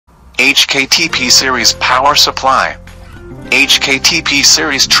HKTP series power supply. HKTP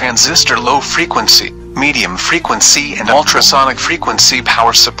series transistor low frequency, medium frequency and ultrasonic frequency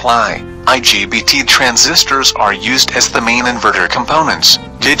power supply. IGBT transistors are used as the main inverter components,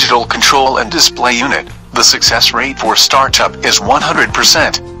 digital control and display unit. The success rate for startup is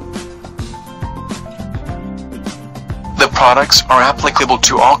 100%. The products are applicable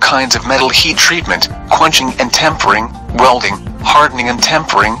to all kinds of metal heat treatment, quenching and tempering, welding, hardening and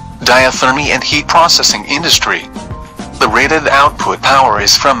tempering, diathermy and heat processing industry. The rated output power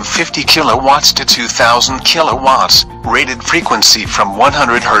is from 50 kilowatts to 2000 kilowatts, rated frequency from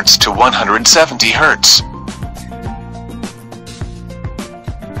 100 Hz to 170 Hz.